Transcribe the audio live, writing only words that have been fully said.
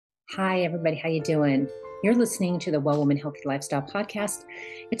Hi, everybody. How you doing? You're listening to the Well Woman Healthy Lifestyle Podcast.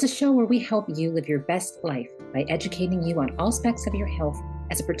 It's a show where we help you live your best life by educating you on all aspects of your health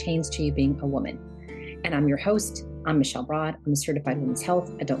as it pertains to you being a woman. And I'm your host. I'm Michelle Broad. I'm a certified women's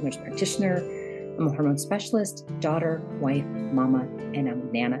health adult nurse practitioner. I'm a hormone specialist, daughter, wife, mama, and I'm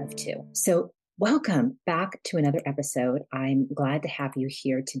a nana of two. So welcome back to another episode. I'm glad to have you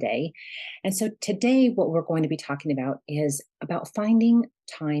here today. And so today, what we're going to be talking about is about finding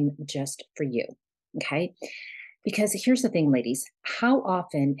time just for you. Okay. Because here's the thing, ladies, how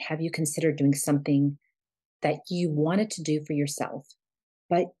often have you considered doing something that you wanted to do for yourself,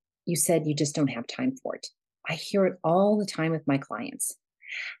 but you said you just don't have time for it? I hear it all the time with my clients.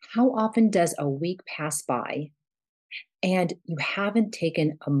 How often does a week pass by and you haven't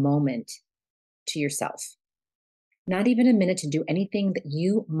taken a moment to yourself? Not even a minute to do anything that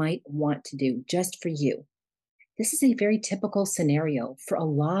you might want to do just for you. This is a very typical scenario for a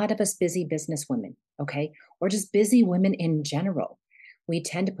lot of us busy business women, okay? Or just busy women in general. We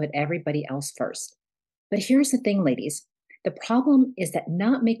tend to put everybody else first. But here's the thing, ladies. The problem is that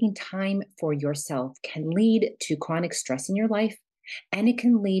not making time for yourself can lead to chronic stress in your life, and it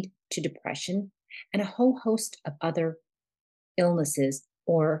can lead to depression and a whole host of other illnesses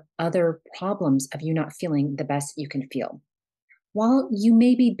or other problems of you not feeling the best you can feel. While you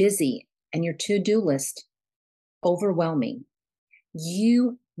may be busy and your to-do list overwhelming,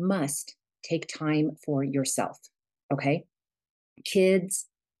 you must take time for yourself. Okay. Kids,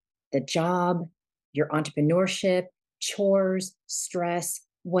 the job, your entrepreneurship, chores, stress,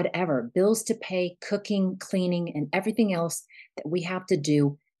 whatever, bills to pay, cooking, cleaning, and everything else that we have to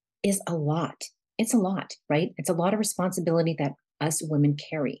do is a lot. It's a lot, right? It's a lot of responsibility that us women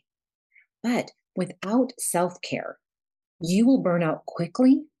carry. But without self care, you will burn out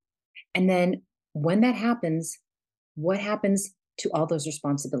quickly. And then when that happens, what happens to all those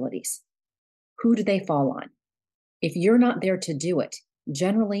responsibilities? Who do they fall on? If you're not there to do it,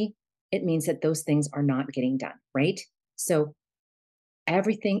 generally, it means that those things are not getting done, right? So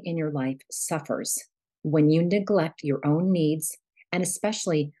everything in your life suffers when you neglect your own needs, and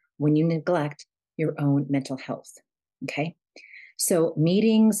especially when you neglect your own mental health. Okay. So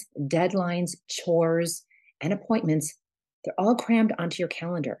meetings, deadlines, chores, and appointments, they're all crammed onto your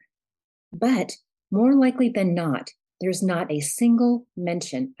calendar. But more likely than not, there's not a single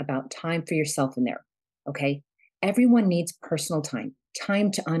mention about time for yourself in there. Okay. Everyone needs personal time,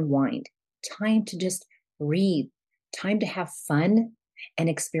 time to unwind, time to just breathe, time to have fun and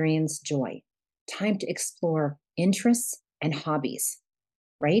experience joy, time to explore interests and hobbies,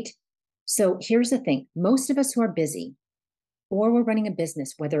 right? So here's the thing, most of us who are busy or we're running a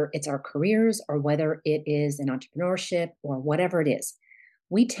business, whether it's our careers or whether it is an entrepreneurship or whatever it is,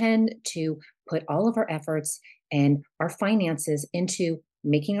 we tend to put all of our efforts and our finances into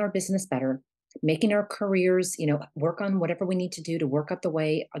making our business better, making our careers, work on whatever we need to do to work up the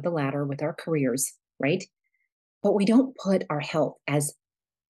way or the ladder with our careers, right? But we don't put our health as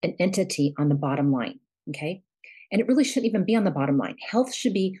an entity on the bottom line, okay? And it really shouldn't even be on the bottom line. Health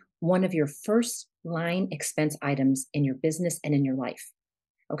should be one of your first line expense items in your business and in your life,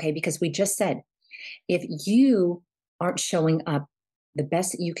 okay? Because we just said, if you aren't showing up the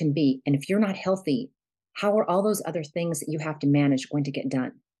best that you can be, and if you're not healthy, how are all those other things that you have to manage going to get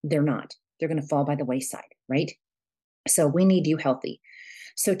done? They're not. They're going to fall by the wayside, right? So we need you healthy.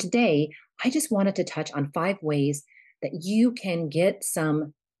 So today, I just wanted to touch on 5 ways that you can get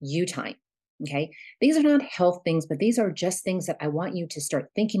some you time. Okay. These are not health things, but these are just things that I want you to start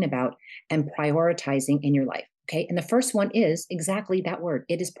thinking about and prioritizing in your life. Okay. And the first one is exactly that word.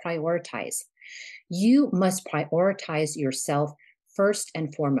 It is prioritize. You must prioritize yourself first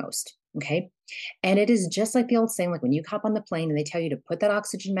and foremost. Okay. And it is just like the old saying, like when you hop on the plane and they tell you to put that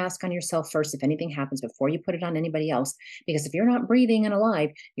oxygen mask on yourself first, if anything happens, before you put it on anybody else, because if you're not breathing and alive,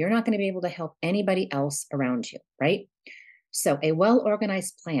 you're not going to be able to help anybody else around you. Right. So a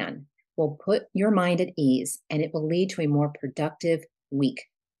well-organized plan will put your mind at ease and it will lead to a more productive week,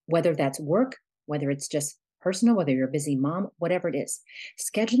 whether that's work, whether it's just personal, whether you're a busy mom, whatever it is.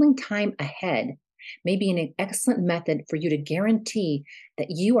 Scheduling time ahead may be an excellent method for you to guarantee that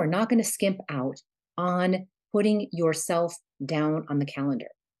you are not going to skimp out on putting yourself down on the calendar.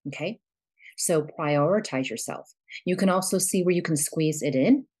 Okay. So prioritize yourself. You can also see where you can squeeze it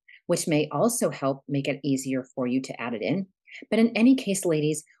in, which may also help make it easier for you to add it in. But in any case,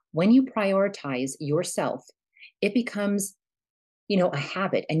 ladies, when you prioritize yourself, it becomes, a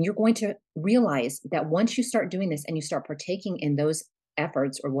habit. And you're going to realize that once you start doing this and you start partaking in those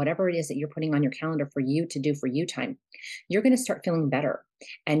efforts or whatever it is that you're putting on your calendar for you to do for you time, you're going to start feeling better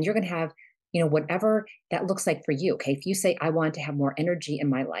and you're going to have whatever that looks like for you. Okay. If you say, I want to have more energy in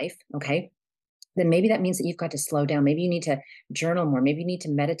my life, okay, then maybe that means that you've got to slow down. Maybe you need to journal more. Maybe you need to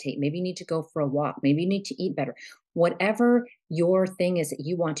meditate. Maybe you need to go for a walk. Maybe you need to eat better. Whatever your thing is that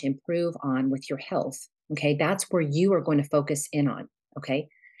you want to improve on with your health, okay, that's where you are going to focus in on, okay?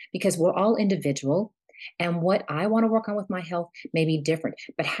 Because we're all individual. And what I want to work on with my health may be different,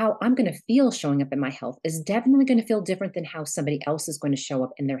 but how I'm going to feel showing up in my health is definitely going to feel different than how somebody else is going to show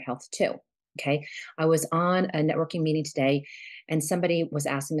up in their health too. Okay. I was on a networking meeting today and somebody was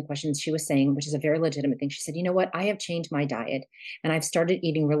asking the questions she was saying, which is a very legitimate thing. She said, you know what? I have changed my diet and I've started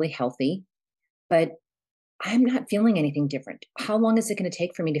eating really healthy, but I'm not feeling anything different. How long is it going to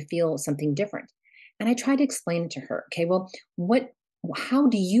take for me to feel something different? And I tried to explain it to her. Okay, well, how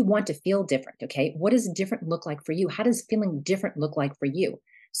do you want to feel different? Okay, what does different look like for you? How does feeling different look like for you?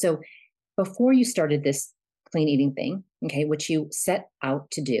 So before you started this clean eating thing, okay, which you set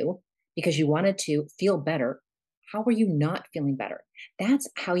out to do because you wanted to feel better, how are you not feeling better? That's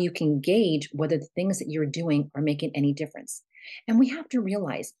how you can gauge whether the things that you're doing are making any difference. And we have to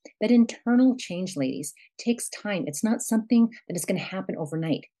realize that internal change, ladies, takes time. It's not something that is going to happen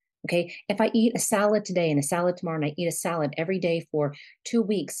overnight. Okay. If I eat a salad today and a salad tomorrow, and I eat a salad every day for 2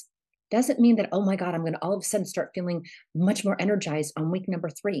 weeks, doesn't mean that, oh my God, I'm going to all of a sudden start feeling much more energized on week number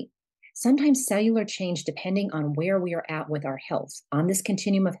 3. Sometimes cellular change, depending on where we are at with our health, on this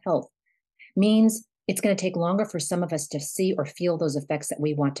continuum of health, means it's going to take longer for some of us to see or feel those effects that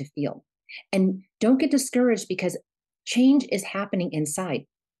we want to feel. And don't get discouraged because change is happening inside.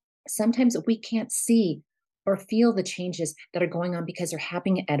 Sometimes we can't see or feel the changes that are going on because they're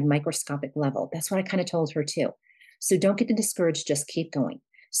happening at a microscopic level. That's what I kind of told her too. So don't get discouraged, just keep going.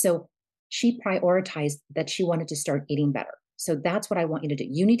 So she prioritized that she wanted to start eating better. So that's what I want you to do.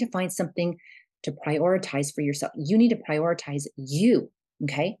 You need to find something to prioritize for yourself. You need to prioritize you,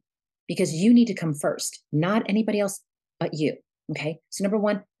 okay? Because you need to come first, not anybody else but you, okay? So number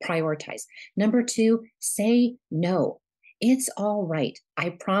 1, prioritize. Number 2, say no. It's all right.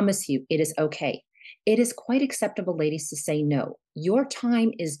 I promise you, it is okay. It is quite acceptable, ladies, to say no. Your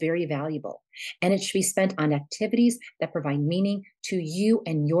time is very valuable and it should be spent on activities that provide meaning to you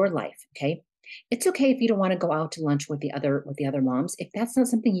and your life, okay? It's okay if you don't want to go out to lunch with the other moms. If that's not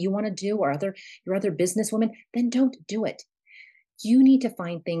something you want to do or your other businesswomen, then don't do it. You need to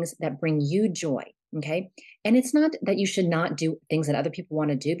find things that bring you joy. Okay. And it's not that you should not do things that other people want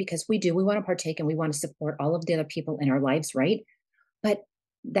to do because we do. We want to partake and we want to support all of the other people in our lives, right? But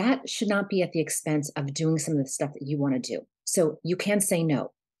that should not be at the expense of doing some of the stuff that you want to do. So you can say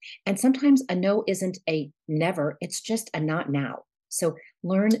no. And sometimes a no isn't a never, it's just a not now. So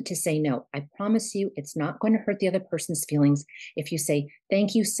learn to say no. I promise you, it's not going to hurt the other person's feelings if you say,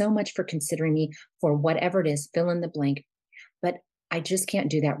 thank you so much for considering me for whatever it is, fill in the blank. But I just can't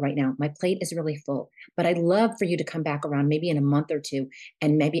do that right now. My plate is really full, but I'd love for you to come back around maybe in a month or 2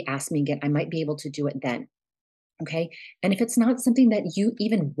 and maybe ask me again. I might be able to do it then. Okay. And if it's not something that you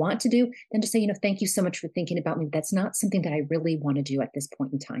even want to do, then just say, thank you so much for thinking about me. That's not something that I really want to do at this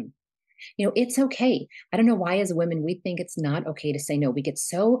point in time. It's okay. I don't know why as women, we think it's not okay to say no. We get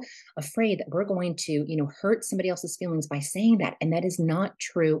so afraid that we're going to, hurt somebody else's feelings by saying that. And that is not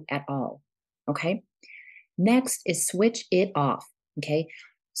true at all. Okay. Next is switch it off. Okay.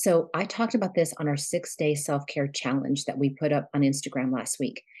 So I talked about this on our 6-day self-care challenge that we put up on Instagram last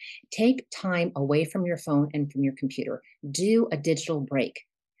week. Take time away from your phone and from your computer. Do a digital break.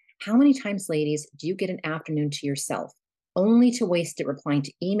 How many times, ladies, do you get an afternoon to yourself only to waste it replying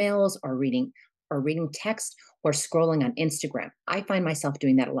to emails or reading text or scrolling on Instagram? I find myself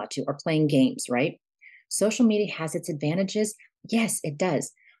doing that a lot too, or playing games, right? Social media has its advantages. Yes, it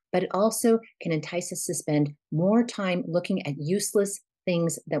does. But it also can entice us to spend more time looking at useless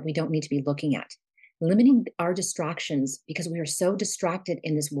things that we don't need to be looking at. Limiting our distractions because we are so distracted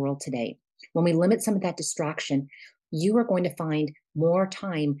in this world today. When we limit some of that distraction, you are going to find more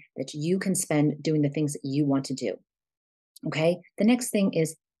time that you can spend doing the things that you want to do. Okay. The next thing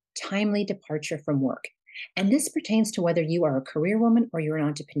is timely departure from work. And this pertains to whether you are a career woman or you're an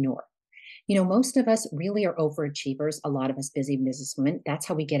entrepreneur. Most of us really are overachievers, a lot of us busy businesswomen. That's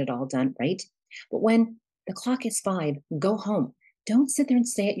how we get it all done, right? But when the clock is 5, go home. Don't sit there and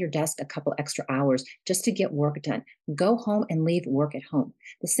stay at your desk a couple extra hours just to get work done. Go home and leave work at home.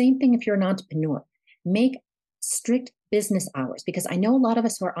 The same thing if you're an entrepreneur. Make strict business hours because I know a lot of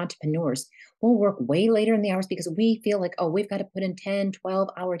us who are entrepreneurs will work way later in the hours because we feel like, oh, we've got to put in 10,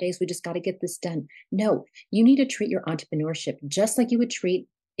 12-hour days. We just got to get this done. No, you need to treat your entrepreneurship just like you would treat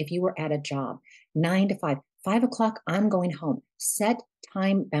if you were at a job, 9 to 5, 5 o'clock, I'm going home. Set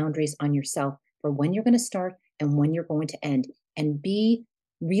time boundaries on yourself for when you're going to start and when you're going to end, and be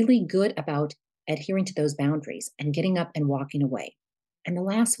really good about adhering to those boundaries and getting up and walking away. And the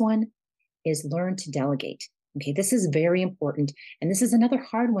last one is learn to delegate. Okay, this is very important. And this is another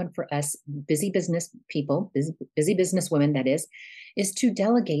hard one for us busy business people, busy business women, that is to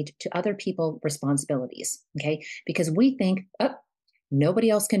delegate to other people responsibilities. Okay, because we think, oh, nobody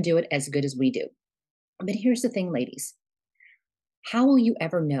else can do it as good as we do. But here's the thing, ladies, how will you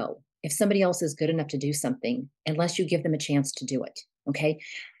ever know if somebody else is good enough to do something unless you give them a chance to do it? Okay,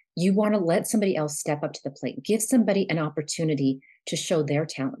 you want to let somebody else step up to the plate, give somebody an opportunity to show their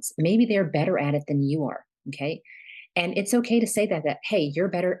talents. Maybe they're better at it than you are. Okay. And it's okay to say that, hey, you're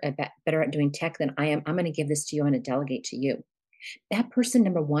better at doing tech than I am. I'm going to give this to you. I'm going to delegate to you. That person,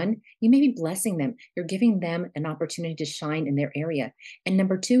 number one, you may be blessing them. You're giving them an opportunity to shine in their area. And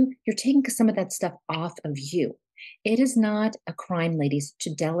number two, you're taking some of that stuff off of you. It is not a crime, ladies,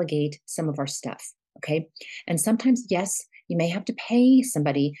 to delegate some of our stuff. Okay. And sometimes, yes, you may have to pay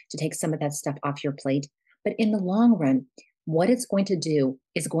somebody to take some of that stuff off your plate. But in the long run, what it's going to do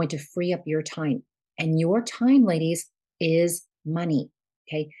is going to free up your time. And your time, ladies, is money.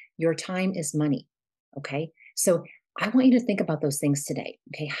 Okay. Your time is money. Okay. So I want you to think about those things today.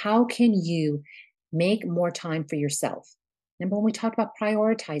 Okay. How can you make more time for yourself? Remember when we talked about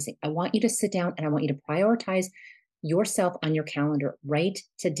prioritizing, I want you to sit down and I want you to prioritize yourself on your calendar right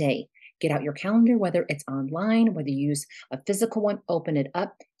today. Get out your calendar, whether it's online, whether you use a physical one, open it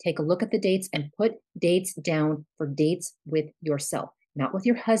up, take a look at the dates and put dates down for dates with yourself, not with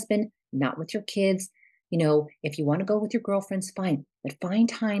your husband, not with your kids. You know, if you want to go with your girlfriends, fine, but find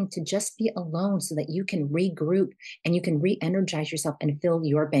time to just be alone so that you can regroup and you can re-energize yourself and fill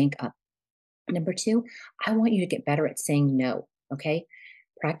your bank up. Number two, I want you to get better at saying no. Okay.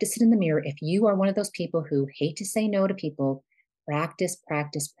 Practice it in the mirror. If you are one of those people who hate to say no to people, practice,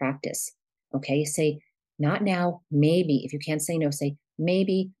 practice, practice. Okay. Say, not now, maybe. If you can't say no, say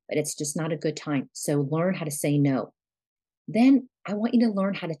maybe, but it's just not a good time. So learn how to say no. Then I want you to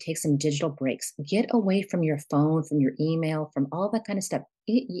learn how to take some digital breaks. Get away from your phone, from your email, from all that kind of stuff.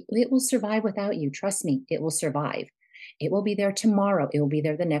 It will survive without you. Trust me, it will survive. It will be there tomorrow. It will be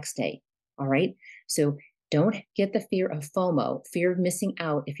there the next day. All right. So don't get the fear of FOMO, fear of missing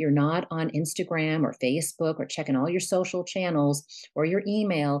out. If you're not on Instagram or Facebook or checking all your social channels or your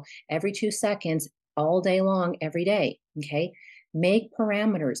email every 2 seconds, all day long, every day. Okay. Make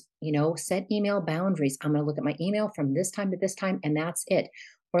parameters, set email boundaries. I'm going to look at my email from this time to this time, and that's it.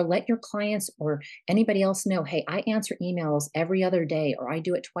 Or let your clients or anybody else know, hey, I answer emails every other day, or I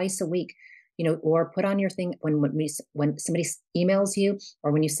do it twice a week. Or put on your thing when somebody emails you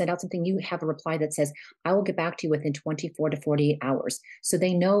or when you send out something, you have a reply that says, I will get back to you within 24 to 48 hours. So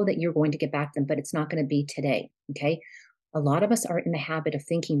they know that you're going to get back to them, but it's not going to be today. Okay. A lot of us are in the habit of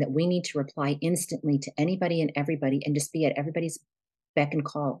thinking that we need to reply instantly to anybody and everybody and just be at everybody's beck and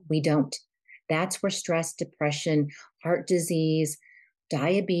call. We don't. That's where stress, depression, heart disease,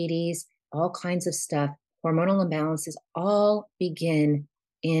 diabetes, all kinds of stuff, hormonal imbalances all begin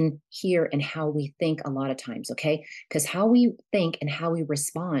in here and how we think a lot of times, okay? Because how we think and how we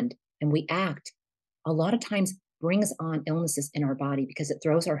respond and we act a lot of times brings on illnesses in our body because it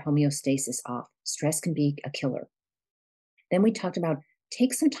throws our homeostasis off. Stress can be a killer. Then we talked about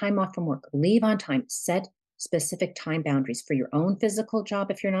take some time off from work, leave on time, set specific time boundaries for your own physical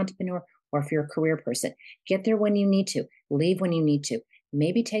job if you're an entrepreneur or if you're a career person. Get there when you need to, leave when you need to.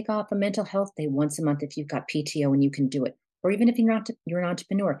 Maybe take off a mental health day once a month if you've got PTO and you can do it. Or even if you're an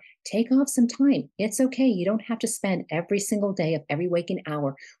entrepreneur, take off some time. It's okay. You don't have to spend every single day of every waking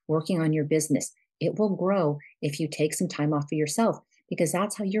hour working on your business. It will grow if you take some time off for yourself because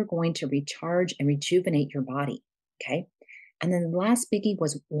that's how you're going to recharge and rejuvenate your body. Okay. And then the last biggie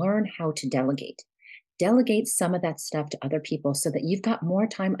was learn how to delegate. Delegate some of that stuff to other people so that you've got more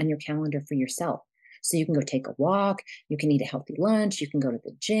time on your calendar for yourself. So you can go take a walk, you can eat a healthy lunch, you can go to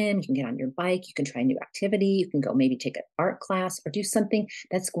the gym, you can get on your bike, you can try a new activity, you can go maybe take an art class or do something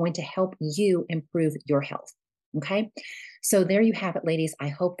that's going to help you improve your health. Okay. So there you have it, ladies. I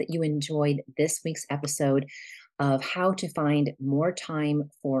hope that you enjoyed this week's episode of how to find more time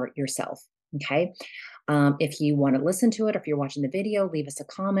for yourself. Okay. If you want to listen to it, or if you're watching the video, leave us a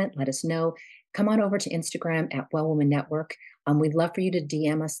comment, let us know. Come on over to Instagram at Well Woman Network. We'd love for you to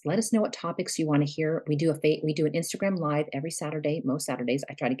DM us. Let us know what topics you want to hear. We do an Instagram live every Saturday. Most Saturdays,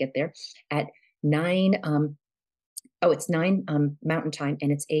 I try to get there at 9. It's 9 Mountain Time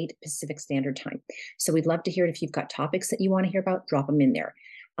and it's 8 Pacific Standard Time. So we'd love to hear it. If you've got topics that you want to hear about, drop them in there.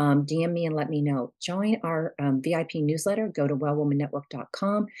 DM me and let me know. Join our VIP newsletter. Go to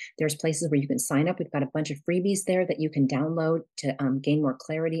wellwomannetwork.com. There's places where you can sign up. We've got a bunch of freebies there that you can download to gain more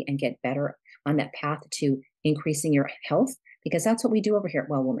clarity and get better on that path to increasing your health, because that's what we do over here at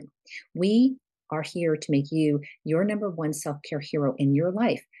Well Woman. We are here to make you your number one self-care hero in your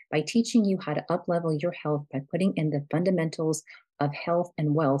life by teaching you how to up-level your health by putting in the fundamentals of health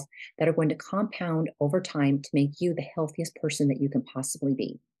and wealth that are going to compound over time to make you the healthiest person that you can possibly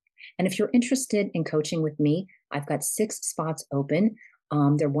be. And if you're interested in coaching with me, I've got 6 spots open.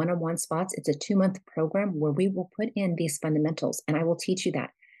 They're one-on-one spots. It's a 2-month program where we will put in these fundamentals and I will teach you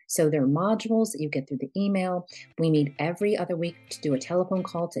that. So there are modules that you get through the email. We meet every other week to do a telephone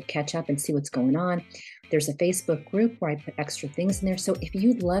call to catch up and see what's going on. There's a Facebook group where I put extra things in there. So if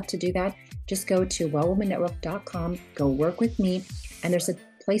you'd love to do that, just go to wellwomannetwork.com, go work with me. And there's a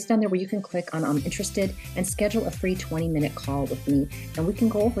place down there where you can click on I'm interested and schedule a free 20-minute call with me. And we can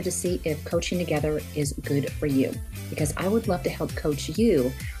go over to see if coaching together is good for you, because I would love to help coach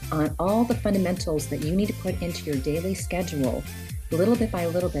you on all the fundamentals that you need to put into your daily schedule, little bit by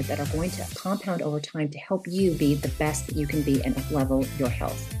little bit, that are going to compound over time to help you be the best that you can be and up-level your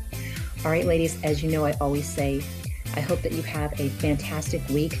health. All right, ladies, as you know, I always say, I hope that you have a fantastic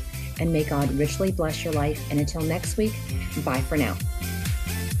week and may God richly bless your life. And until next week, bye for now.